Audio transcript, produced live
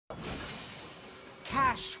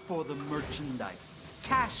Cash for the merchandise.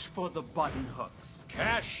 Cash for the button hooks.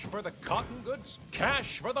 Cash for the cotton goods,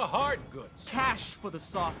 cash for the hard goods. Cash for the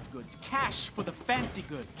soft goods. Cash for the fancy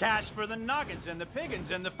goods. Cash for the noggins and the piggins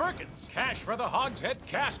and the firkins. Cash for the hogshead,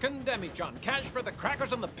 cask and demijohn. Cash for the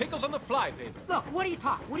crackers and the pickles and the flypaper. Look, what do you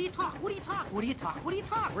talk? What do you talk? What do you talk? What do you talk? What do you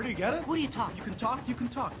talk? Where do you get it? What do you talk? You can talk, you can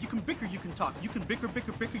talk. You can bicker, you can talk. You can bicker,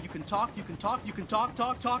 bicker, bicker. You can talk, you can talk. You can talk,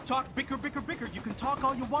 talk, talk, talk. Bicker, bicker, bicker. You can talk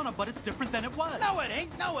all you wanna, but it's different than it was. No, it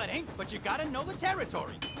ain't. No, it ain't. But you gotta know the territory.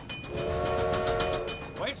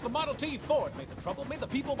 Well, it's the Model T Ford made the trouble. Made the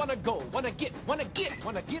people wanna go, wanna get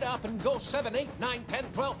up and go 7, 8, 9, 10,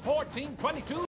 12, 14, 22.